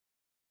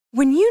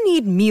When you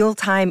need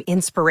mealtime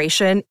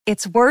inspiration,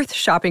 it's worth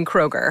shopping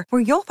Kroger,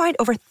 where you'll find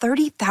over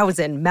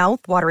 30,000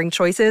 mouth-watering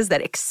choices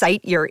that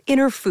excite your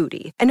inner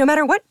foodie. And no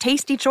matter what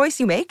tasty choice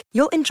you make,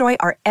 you'll enjoy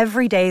our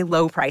everyday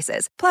low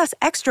prices, plus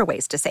extra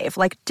ways to save,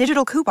 like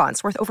digital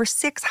coupons worth over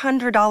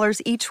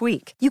 $600 each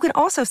week. You can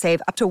also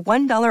save up to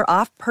 $1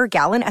 off per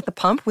gallon at the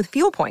pump with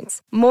fuel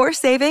points. More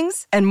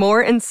savings and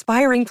more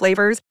inspiring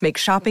flavors make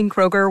shopping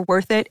Kroger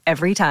worth it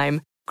every time.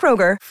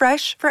 Kroger,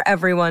 fresh for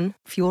everyone.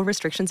 Fuel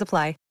restrictions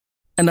apply.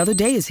 Another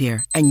day is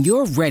here, and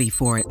you're ready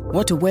for it.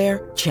 What to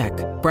wear? Check.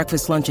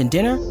 Breakfast, lunch, and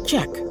dinner?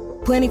 Check.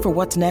 Planning for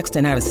what's next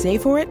and how to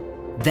save for it?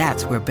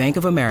 That's where Bank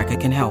of America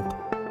can help.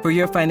 For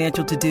your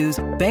financial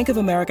to-dos, Bank of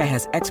America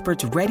has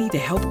experts ready to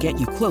help get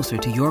you closer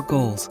to your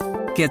goals.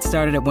 Get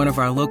started at one of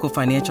our local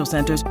financial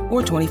centers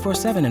or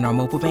 24/7 in our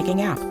mobile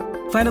banking app.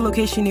 Find a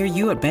location near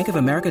you at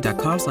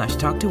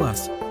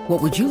bankofamerica.com/talktous. What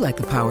would you like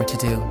the power to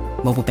do?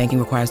 Mobile banking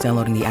requires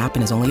downloading the app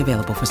and is only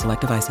available for select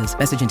devices.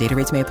 Message and data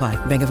rates may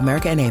apply. Bank of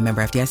America N.A.,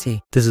 member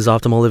FDIC. This is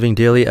Optimal Living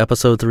Daily,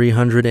 episode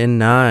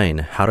 309,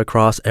 How to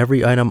Cross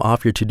Every Item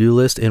Off Your To-Do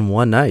List in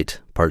One Night,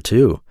 Part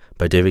 2,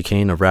 by David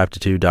Kane of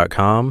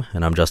Raptitude.com,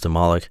 and I'm Justin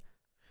Malik.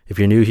 If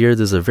you're new here,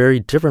 this is a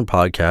very different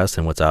podcast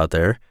than what's out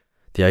there.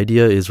 The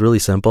idea is really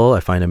simple.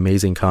 I find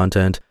amazing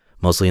content,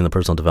 mostly in the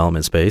personal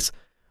development space.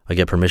 I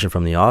get permission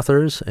from the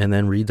authors and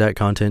then read that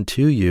content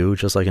to you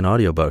just like an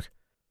audiobook.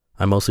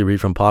 I mostly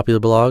read from popular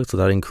blogs, so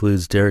that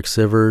includes Derek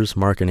Sivers,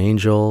 Mark and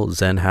Angel,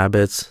 Zen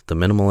Habits, The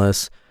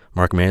Minimalists,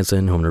 Mark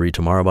Manson, who I'm going to read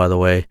tomorrow, by the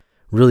way.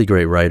 Really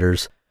great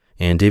writers.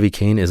 And David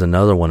Kane is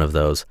another one of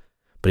those.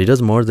 But he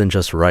does more than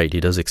just write. He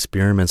does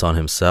experiments on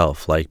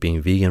himself, like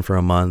being vegan for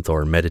a month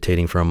or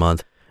meditating for a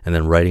month, and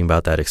then writing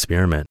about that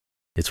experiment.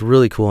 It's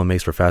really cool and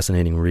makes for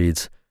fascinating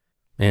reads.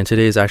 And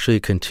today is actually a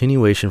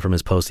continuation from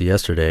his post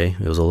yesterday.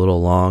 It was a little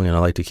long, and I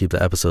like to keep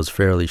the episodes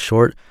fairly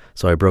short,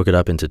 so I broke it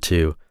up into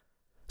two.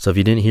 So if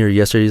you didn't hear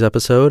yesterday's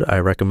episode, I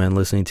recommend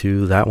listening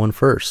to that one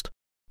first.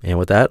 And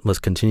with that, let's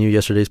continue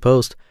yesterday's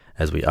post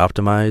as we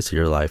optimize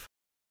your life.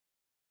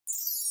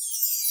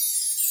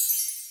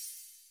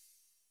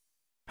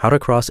 How to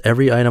Cross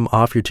Every Item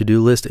Off Your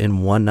To-Do List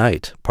in One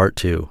Night, Part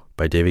 2,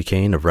 by David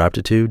Kane of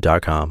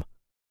Raptitude.com.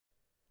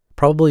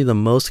 Probably the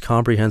most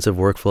comprehensive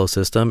workflow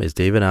system is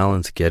David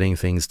Allen's Getting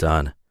Things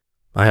Done.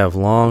 I have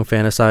long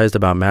fantasized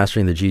about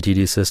mastering the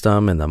GTD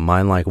system and the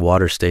mind-like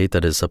water state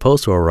that is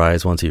supposed to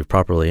arise once you've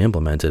properly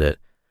implemented it.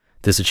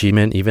 This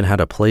achievement even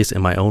had a place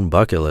in my own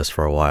bucket list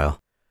for a while.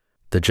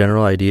 The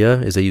general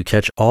idea is that you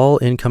catch all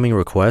incoming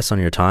requests on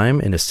your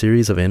time in a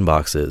series of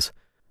inboxes.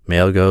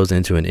 Mail goes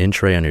into an in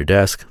tray on your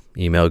desk,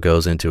 email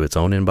goes into its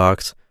own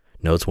inbox,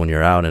 notes when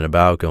you're out and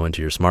about go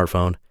into your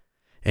smartphone.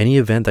 Any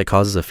event that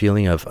causes a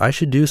feeling of, I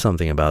should do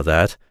something about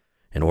that,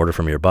 an order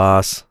from your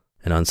boss,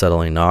 an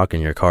unsettling knock in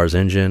your car's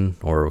engine,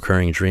 or a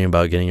recurring dream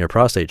about getting your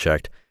prostate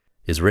checked,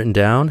 is written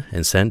down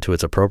and sent to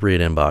its appropriate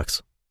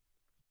inbox.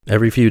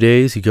 Every few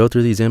days, you go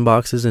through these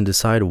inboxes and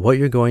decide what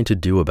you're going to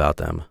do about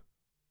them.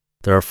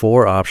 There are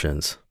 4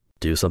 options.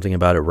 Do something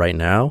about it right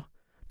now,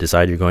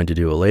 decide you're going to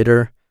do it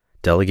later,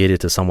 delegate it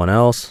to someone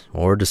else,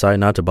 or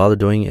decide not to bother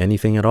doing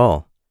anything at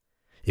all.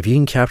 If you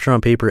can capture on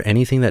paper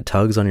anything that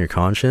tugs on your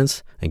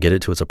conscience and get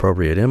it to its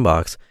appropriate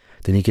inbox,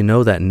 then you can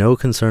know that no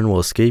concern will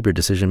escape your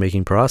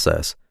decision-making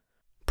process.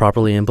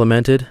 Properly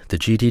implemented, the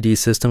GTD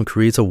system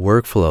creates a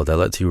workflow that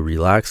lets you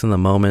relax in the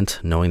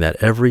moment, knowing that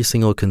every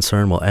single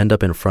concern will end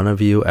up in front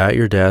of you at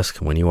your desk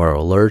when you are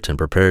alert and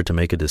prepared to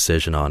make a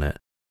decision on it.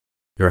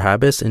 Your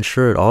habits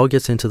ensure it all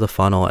gets into the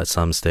funnel at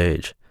some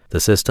stage.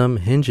 The system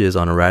hinges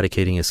on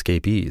eradicating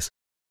escapees.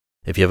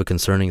 If you have a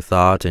concerning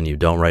thought and you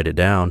don't write it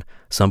down,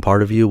 some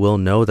part of you will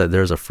know that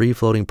there's a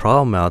free-floating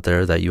problem out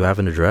there that you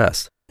haven't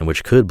addressed, and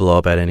which could blow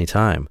up at any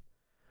time.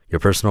 Your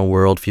personal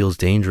world feels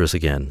dangerous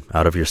again,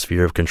 out of your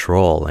sphere of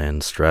control,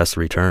 and stress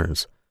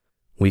returns.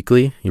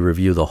 Weekly, you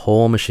review the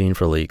whole machine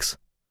for leaks.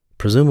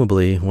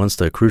 Presumably, once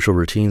the crucial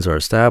routines are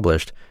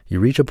established,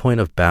 you reach a point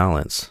of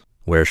balance,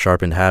 where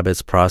sharpened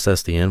habits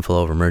process the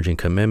inflow of emerging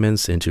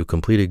commitments into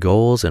completed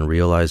goals and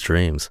realized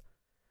dreams.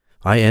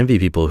 I envy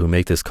people who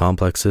make this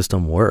complex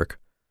system work.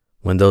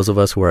 When those of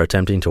us who are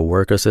attempting to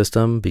work a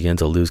system begin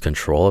to lose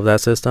control of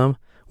that system,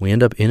 we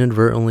end up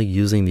inadvertently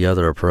using the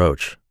other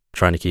approach,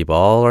 trying to keep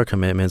all our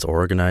commitments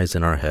organized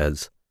in our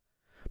heads.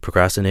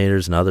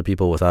 Procrastinators and other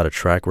people without a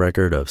track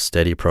record of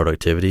steady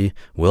productivity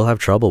will have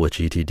trouble with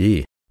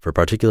GTD for a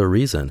particular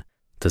reason.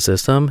 The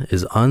system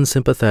is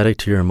unsympathetic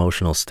to your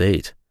emotional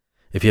state.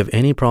 If you have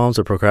any problems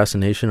with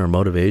procrastination or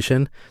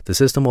motivation, the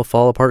system will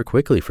fall apart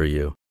quickly for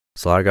you.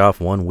 Slag off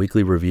one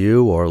weekly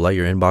review or let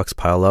your inbox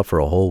pile up for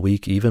a whole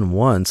week even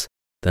once,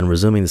 then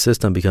resuming the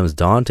system becomes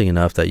daunting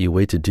enough that you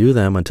wait to do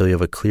them until you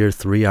have a clear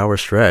 3-hour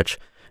stretch,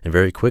 and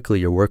very quickly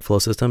your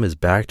workflow system is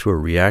back to a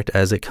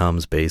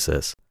react-as-it-comes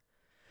basis.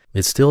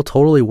 It's still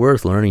totally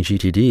worth learning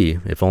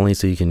GTD, if only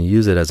so you can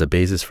use it as a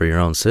basis for your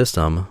own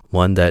system,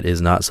 one that is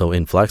not so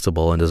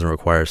inflexible and doesn't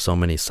require so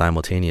many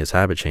simultaneous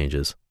habit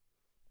changes.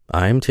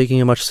 I'm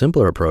taking a much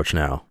simpler approach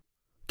now.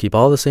 Keep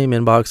all the same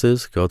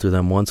inboxes, go through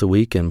them once a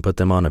week, and put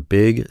them on a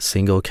big,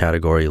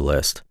 single-category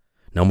list.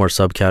 No more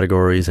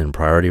subcategories and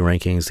priority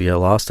rankings to get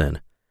lost in.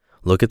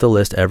 Look at the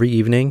list every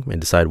evening and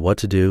decide what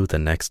to do the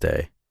next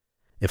day.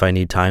 If I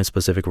need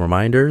time-specific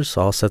reminders,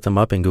 I'll set them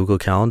up in Google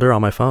Calendar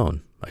on my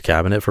phone, a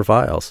cabinet for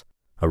files,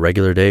 a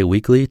regular day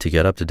weekly to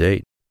get up to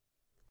date.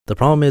 The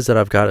problem is that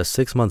I've got a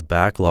 6-month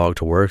backlog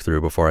to work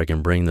through before I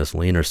can bring this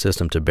leaner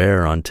system to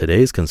bear on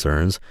today's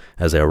concerns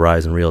as they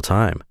arise in real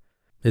time.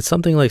 It's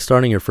something like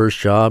starting your first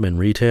job in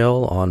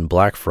retail on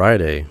Black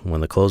Friday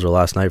when the closer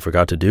last night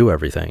forgot to do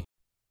everything.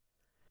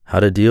 How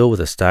to deal with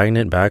a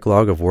stagnant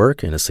backlog of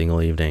work in a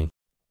single evening.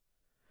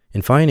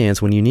 In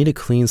finance, when you need a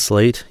clean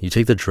slate, you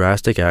take the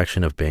drastic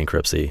action of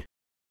bankruptcy.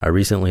 I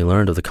recently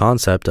learned of the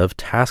concept of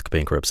task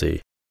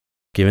bankruptcy.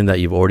 Given that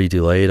you've already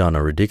delayed on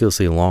a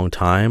ridiculously long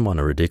time on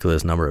a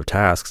ridiculous number of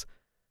tasks,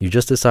 you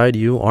just decide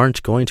you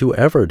aren't going to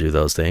ever do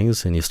those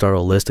things and you start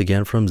a list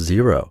again from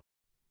zero.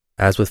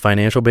 As with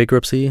financial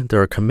bankruptcy,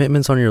 there are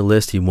commitments on your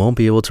list you won't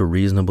be able to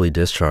reasonably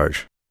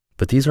discharge.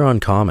 But these are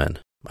uncommon.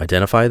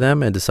 Identify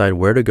them and decide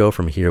where to go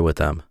from here with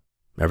them.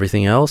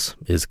 Everything else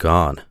is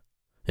gone.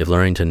 If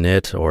learning to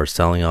knit or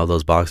selling all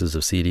those boxes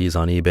of CDs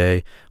on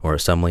eBay or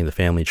assembling the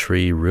family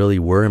tree really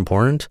were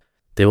important,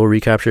 they will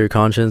recapture your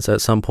conscience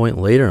at some point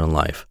later in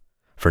life.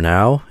 For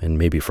now, and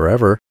maybe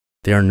forever,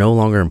 they are no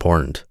longer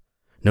important.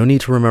 No need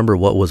to remember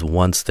what was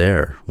once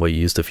there, what you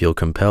used to feel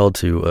compelled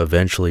to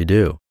eventually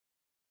do.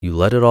 You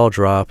let it all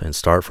drop and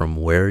start from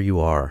where you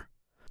are.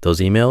 Those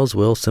emails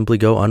will simply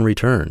go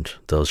unreturned.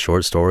 Those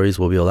short stories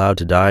will be allowed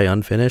to die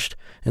unfinished,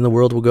 and the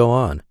world will go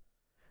on.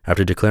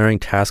 After declaring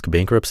task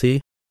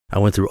bankruptcy, I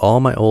went through all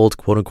my old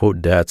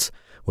quote-unquote debts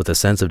with a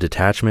sense of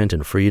detachment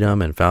and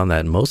freedom and found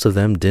that most of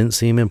them didn't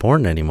seem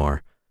important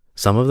anymore.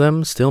 Some of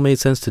them still made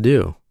sense to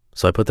do,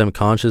 so I put them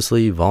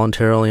consciously,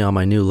 voluntarily on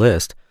my new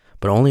list,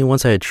 but only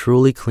once I had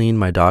truly cleaned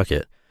my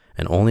docket,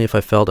 and only if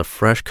I felt a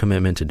fresh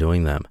commitment to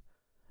doing them.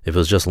 If it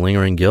was just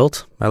lingering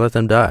guilt, I let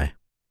them die.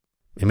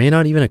 It may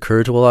not even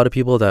occur to a lot of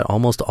people that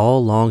almost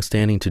all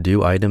long-standing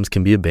to-do items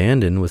can be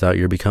abandoned without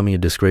your becoming a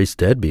disgraced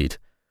deadbeat.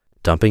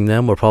 Dumping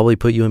them will probably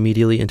put you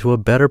immediately into a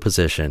better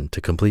position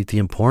to complete the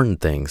important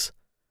things.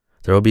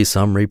 There will be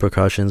some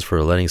repercussions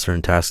for letting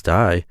certain tasks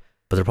die,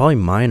 but they're probably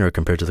minor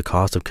compared to the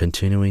cost of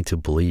continuing to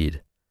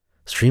bleed.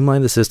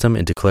 Streamline the system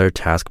and declare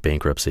task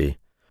bankruptcy.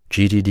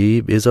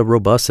 GTD is a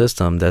robust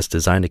system that's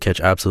designed to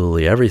catch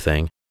absolutely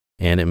everything,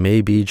 and it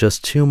may be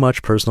just too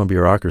much personal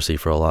bureaucracy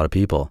for a lot of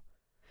people.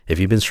 If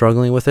you've been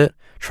struggling with it,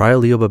 try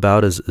Leo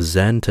Babauta's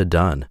Zen to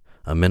Done,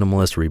 a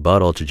minimalist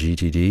rebuttal to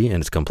GTD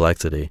and its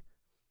complexity.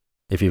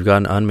 If you've got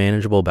an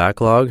unmanageable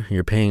backlog,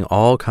 you're paying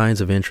all kinds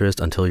of interest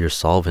until you're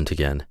solvent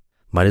again.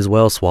 Might as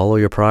well swallow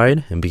your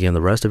pride and begin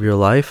the rest of your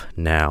life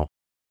now.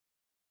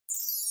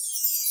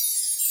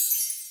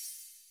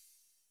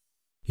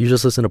 You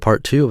just listened to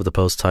part 2 of the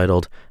post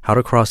titled, How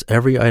to Cross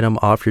Every Item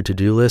Off Your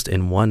To-Do List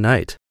in One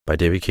Night by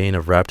David Kane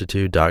of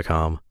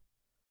Raptitude.com.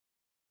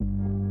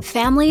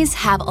 Families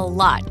have a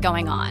lot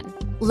going on.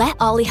 Let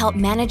Ollie help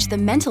manage the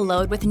mental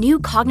load with new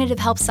cognitive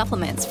help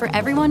supplements for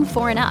everyone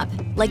 4 and up,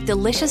 like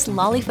delicious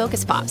Lolly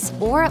Focus Pops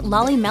or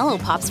Lolly Mellow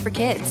Pops for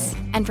kids.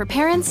 And for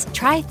parents,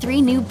 try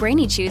 3 new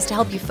Brainy Chews to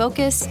help you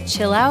focus,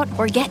 chill out,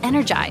 or get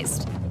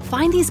energized.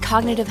 Find these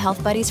cognitive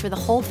health buddies for the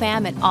whole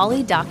fam at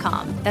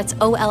ollie.com. That's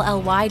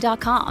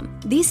OLLY.com.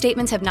 These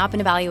statements have not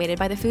been evaluated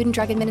by the Food and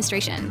Drug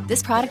Administration.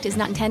 This product is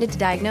not intended to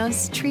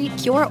diagnose, treat,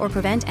 cure, or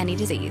prevent any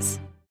disease.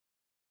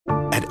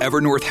 At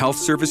Evernorth Health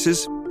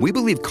Services, we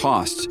believe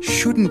costs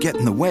shouldn't get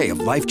in the way of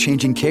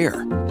life-changing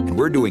care, and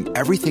we're doing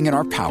everything in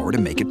our power to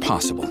make it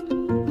possible.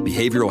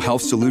 Behavioral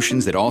health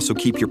solutions that also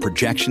keep your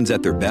projections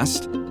at their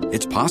best?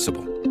 It's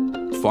possible.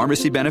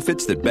 Pharmacy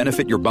benefits that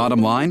benefit your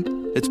bottom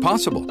line? It's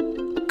possible.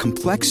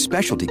 Complex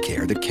specialty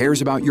care that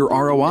cares about your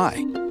ROI?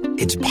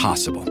 It's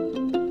possible.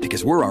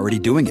 Because we're already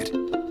doing it.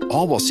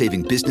 All while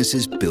saving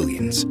businesses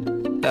billions.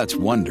 That's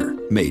Wonder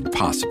made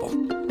possible.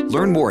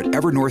 Learn more at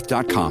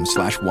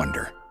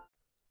evernorth.com/wonder.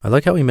 I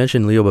like how we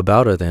mentioned Leo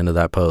Babauta at the end of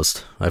that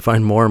post. I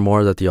find more and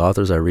more that the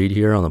authors I read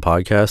here on the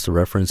podcast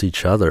reference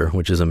each other,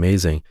 which is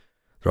amazing.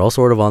 They're all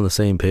sort of on the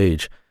same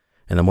page.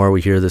 And the more we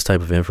hear this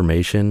type of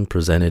information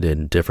presented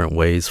in different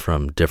ways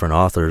from different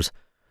authors,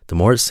 the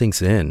more it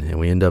sinks in and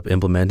we end up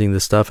implementing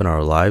this stuff in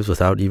our lives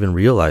without even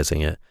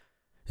realizing it.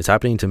 It's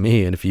happening to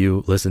me, and if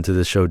you listen to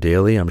this show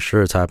daily, I'm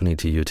sure it's happening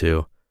to you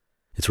too.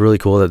 It's really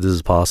cool that this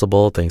is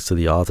possible thanks to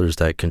the authors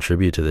that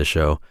contribute to this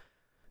show.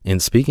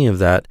 And speaking of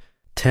that,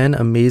 10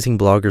 amazing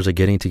bloggers are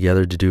getting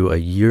together to do a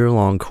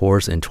year-long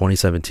course in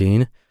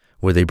 2017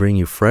 where they bring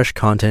you fresh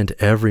content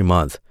every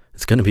month.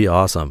 It's going to be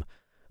awesome.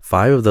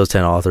 5 of those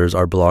 10 authors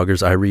are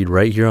bloggers I read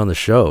right here on the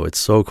show. It's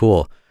so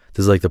cool.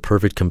 This is like the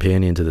perfect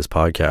companion to this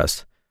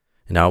podcast.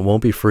 And now it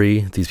won't be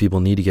free. These people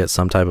need to get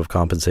some type of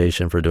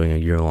compensation for doing a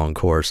year-long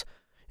course.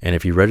 And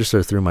if you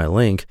register through my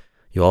link,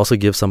 you'll also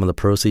give some of the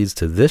proceeds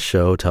to this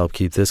show to help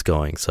keep this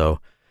going. So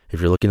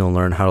if you're looking to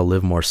learn how to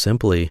live more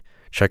simply,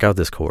 check out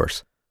this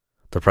course.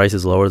 The price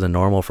is lower than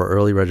normal for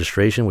early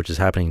registration, which is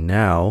happening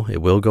now. It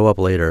will go up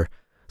later.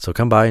 So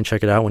come by and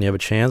check it out when you have a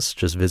chance.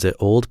 Just visit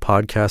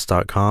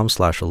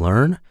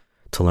oldpodcast.com/learn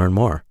to learn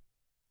more.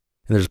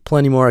 And there's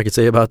plenty more I could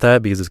say about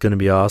that because it's going to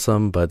be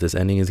awesome, but this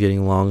ending is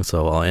getting long,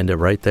 so I'll end it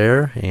right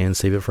there and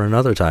save it for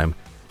another time.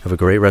 Have a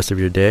great rest of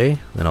your day,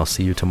 and I'll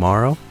see you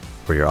tomorrow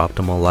where your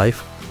optimal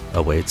life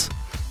awaits.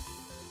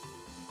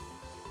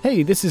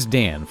 Hey, this is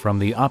Dan from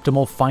the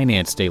Optimal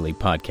Finance Daily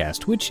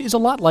podcast, which is a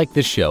lot like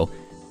this show,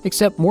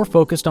 except more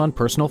focused on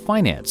personal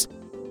finance.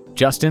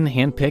 Justin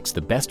handpicks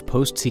the best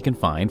posts he can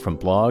find from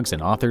blogs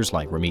and authors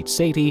like Ramit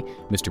Sethi,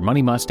 Mr.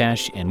 Money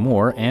Mustache, and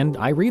more, and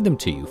I read them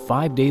to you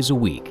 5 days a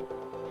week.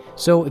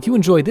 So if you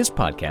enjoy this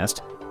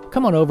podcast,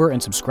 come on over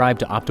and subscribe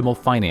to Optimal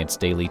Finance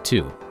Daily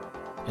too.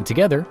 And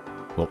together,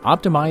 we'll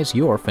optimize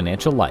your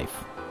financial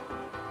life.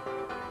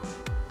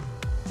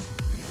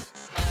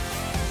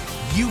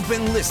 You've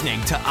been listening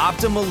to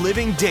Optimal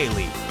Living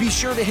Daily. Be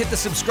sure to hit the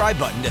subscribe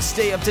button to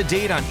stay up to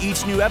date on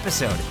each new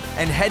episode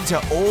and head to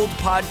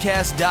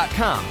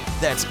oldpodcast.com.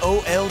 That's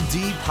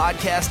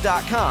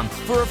OLDpodcast.com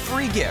for a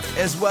free gift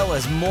as well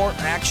as more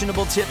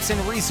actionable tips and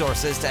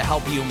resources to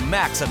help you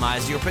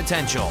maximize your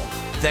potential.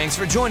 Thanks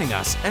for joining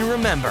us, and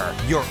remember,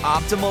 your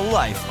optimal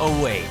life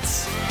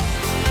awaits.